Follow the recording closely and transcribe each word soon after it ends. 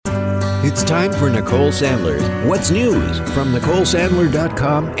It's time for Nicole Sandler's What's News from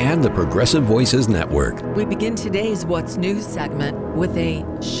NicoleSandler.com and the Progressive Voices Network. We begin today's What's News segment with a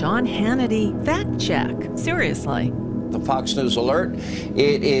Sean Hannity fact check. Seriously. The Fox News alert.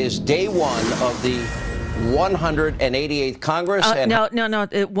 It is day one of the 188th Congress. No,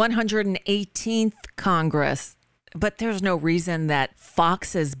 118th Congress. But there's no reason that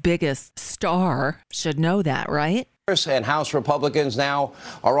Fox's biggest star should know that, right? And House Republicans now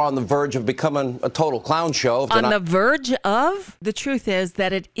are on the verge of becoming a total clown show. On the verge of? The truth is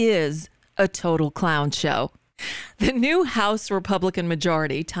that it is a total clown show. The new House Republican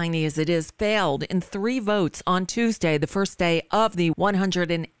majority, tiny as it is, failed in 3 votes on Tuesday, the first day of the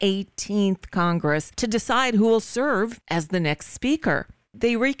 118th Congress, to decide who will serve as the next speaker.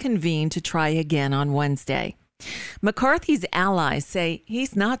 They reconvened to try again on Wednesday. McCarthy's allies say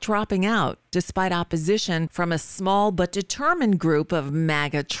he's not dropping out, despite opposition from a small but determined group of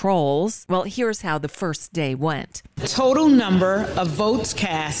MAGA trolls. Well, here's how the first day went. The total number of votes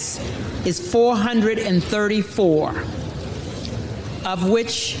cast is 434, of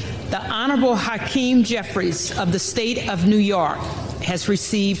which the Honorable Hakeem Jeffries of the state of New York has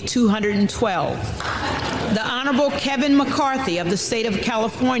received 212. The Honorable Kevin McCarthy of the state of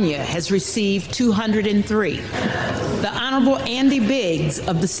California has received 203. The Honorable Andy Biggs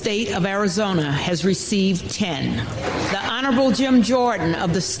of the state of Arizona has received 10. The Honorable Jim Jordan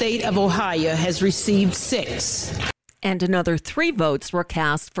of the state of Ohio has received 6. And another 3 votes were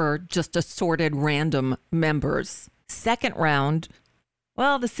cast for just assorted random members. Second round,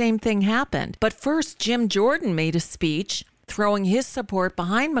 well, the same thing happened. But first, Jim Jordan made a speech throwing his support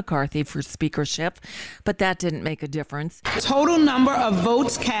behind McCarthy for speakership, but that didn't make a difference. Total number of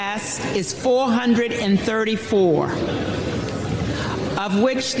votes cast is 434, of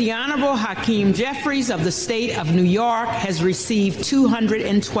which the Honorable Hakeem Jeffries of the state of New York has received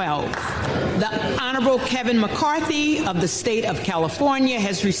 212. The Honorable Kevin McCarthy of the state of California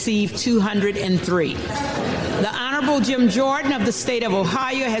has received 203. The Honorable Jim Jordan of the state of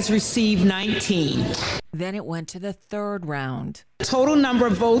Ohio has received 19. Then it went to the third round. Total number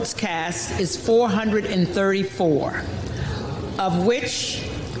of votes cast is 434, of which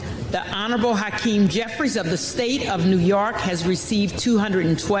the Honorable Hakeem Jeffries of the state of New York has received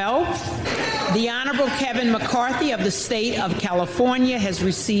 212. The Honorable Kevin McCarthy of the state of California has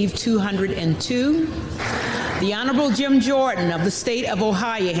received 202. The Honorable Jim Jordan of the state of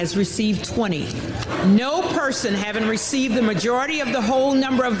Ohio has received 20. No person having received the majority of the whole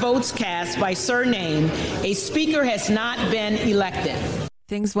number of votes cast by surname, a speaker has not been elected.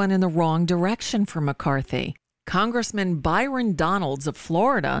 Things went in the wrong direction for McCarthy. Congressman Byron Donalds of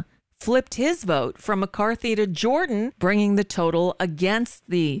Florida flipped his vote from McCarthy to Jordan, bringing the total against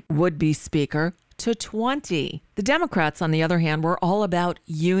the would-be speaker to 20. The Democrats, on the other hand, were all about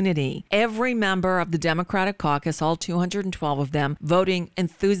unity. Every member of the Democratic caucus, all 212 of them, voting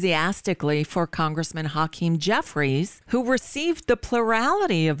enthusiastically for Congressman Hakeem Jeffries, who received the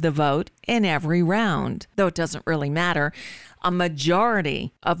plurality of the vote in every round. Though it doesn't really matter, a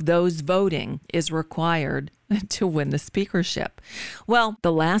majority of those voting is required to win the speakership. Well,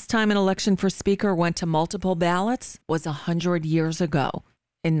 the last time an election for speaker went to multiple ballots was 100 years ago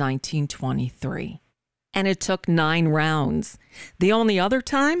in 1923. And it took 9 rounds. The only other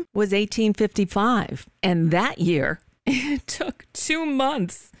time was 1855. And that year, it took 2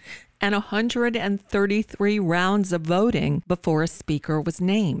 months and 133 rounds of voting before a speaker was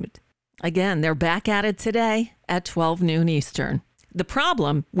named. Again, they're back at it today at 12 noon Eastern. The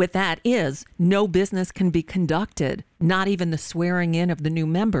problem with that is no business can be conducted, not even the swearing in of the new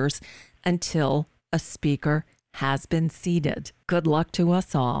members, until a speaker has been seated. Good luck to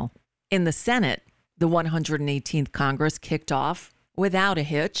us all. In the Senate, the 118th Congress kicked off without a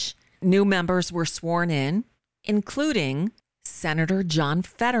hitch. New members were sworn in, including Senator John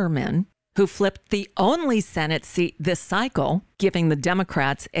Fetterman, who flipped the only Senate seat this cycle, giving the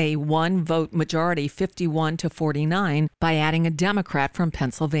Democrats a 1-vote majority, 51-49, by adding a Democrat from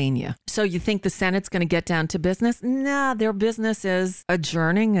Pennsylvania. So you think the Senate's going to get down to business? Nah, their business is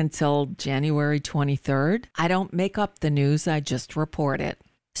adjourning until January 23rd. I don't make up the news, I just report it.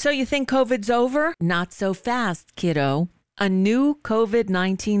 So you think COVID's over? Not so fast, kiddo. A new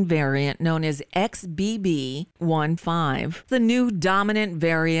COVID-19 variant known as XBB.1.5, the new dominant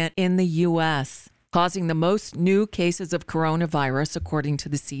variant in the U.S., causing the most new cases of coronavirus, according to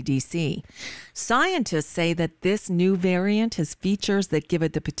the CDC. Scientists say that this new variant has features that give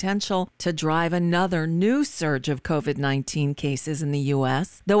it the potential to drive another new surge of COVID-19 cases in the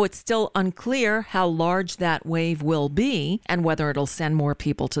U.S., though it's still unclear how large that wave will be and whether it'll send more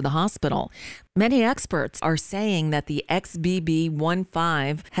people to the hospital. Many experts are saying that the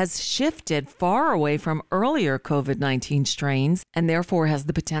XBB.1.5 has shifted far away from earlier COVID-19 strains and therefore has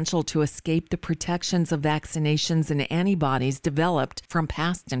the potential to escape the protections of vaccinations and antibodies developed from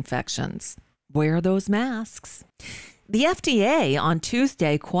past infections. Wear those masks. The FDA on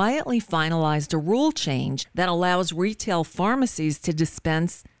Tuesday quietly finalized a rule change that allows retail pharmacies to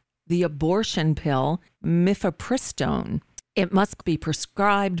dispense the abortion pill mifepristone. It must be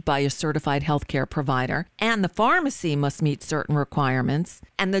prescribed by a certified healthcare provider, and the pharmacy must meet certain requirements,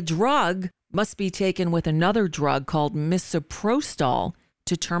 and the drug must be taken with another drug called misoprostol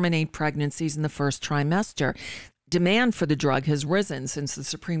to terminate pregnancies in the first trimester. Demand for the drug has risen since the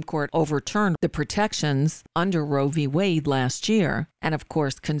Supreme Court overturned the protections under Roe v. Wade last year, and of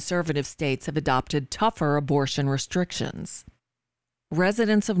course, conservative states have adopted tougher abortion restrictions.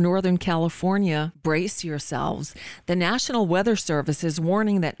 Residents of Northern California, brace yourselves. The National Weather Service is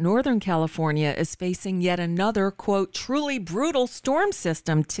warning that Northern California is facing yet another, quote, truly brutal storm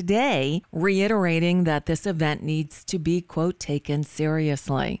system today, reiterating that this event needs to be, quote, taken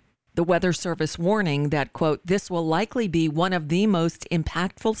seriously. The Weather Service warning that, quote, this will likely be one of the most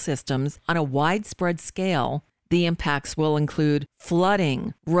impactful systems on a widespread scale. The impacts will include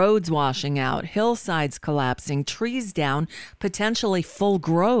flooding, roads washing out, hillsides collapsing, trees down, potentially full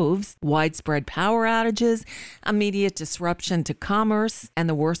groves, widespread power outages, immediate disruption to commerce, and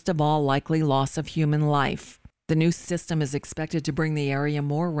the worst of all, likely loss of human life. The new system is expected to bring the area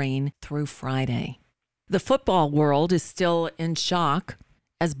more rain through Friday. The football world is still in shock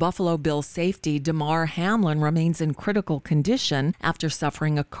as Buffalo Bills safety Damar Hamlin remains in critical condition after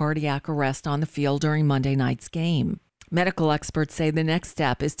suffering a cardiac arrest on the field during Monday night's game. Medical experts say the next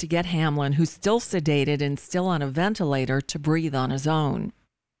step is to get Hamlin, who's still sedated and still on a ventilator, to breathe on his own.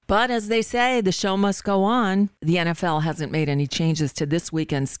 But as they say, the show must go on. The NFL hasn't made any changes to this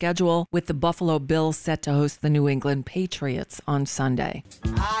weekend's schedule, with the Buffalo Bills set to host the New England Patriots on Sunday.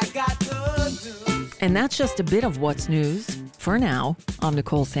 I got good news. And that's just a bit of what's news. For now, I'm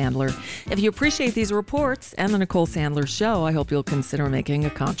Nicole Sandler. If you appreciate these reports and the Nicole Sandler Show, I hope you'll consider making a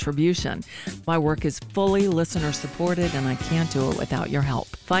contribution. My work is fully listener-supported, and I can't do it without your help.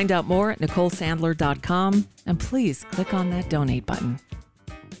 Find out more at NicoleSandler.com, and please click on that donate button.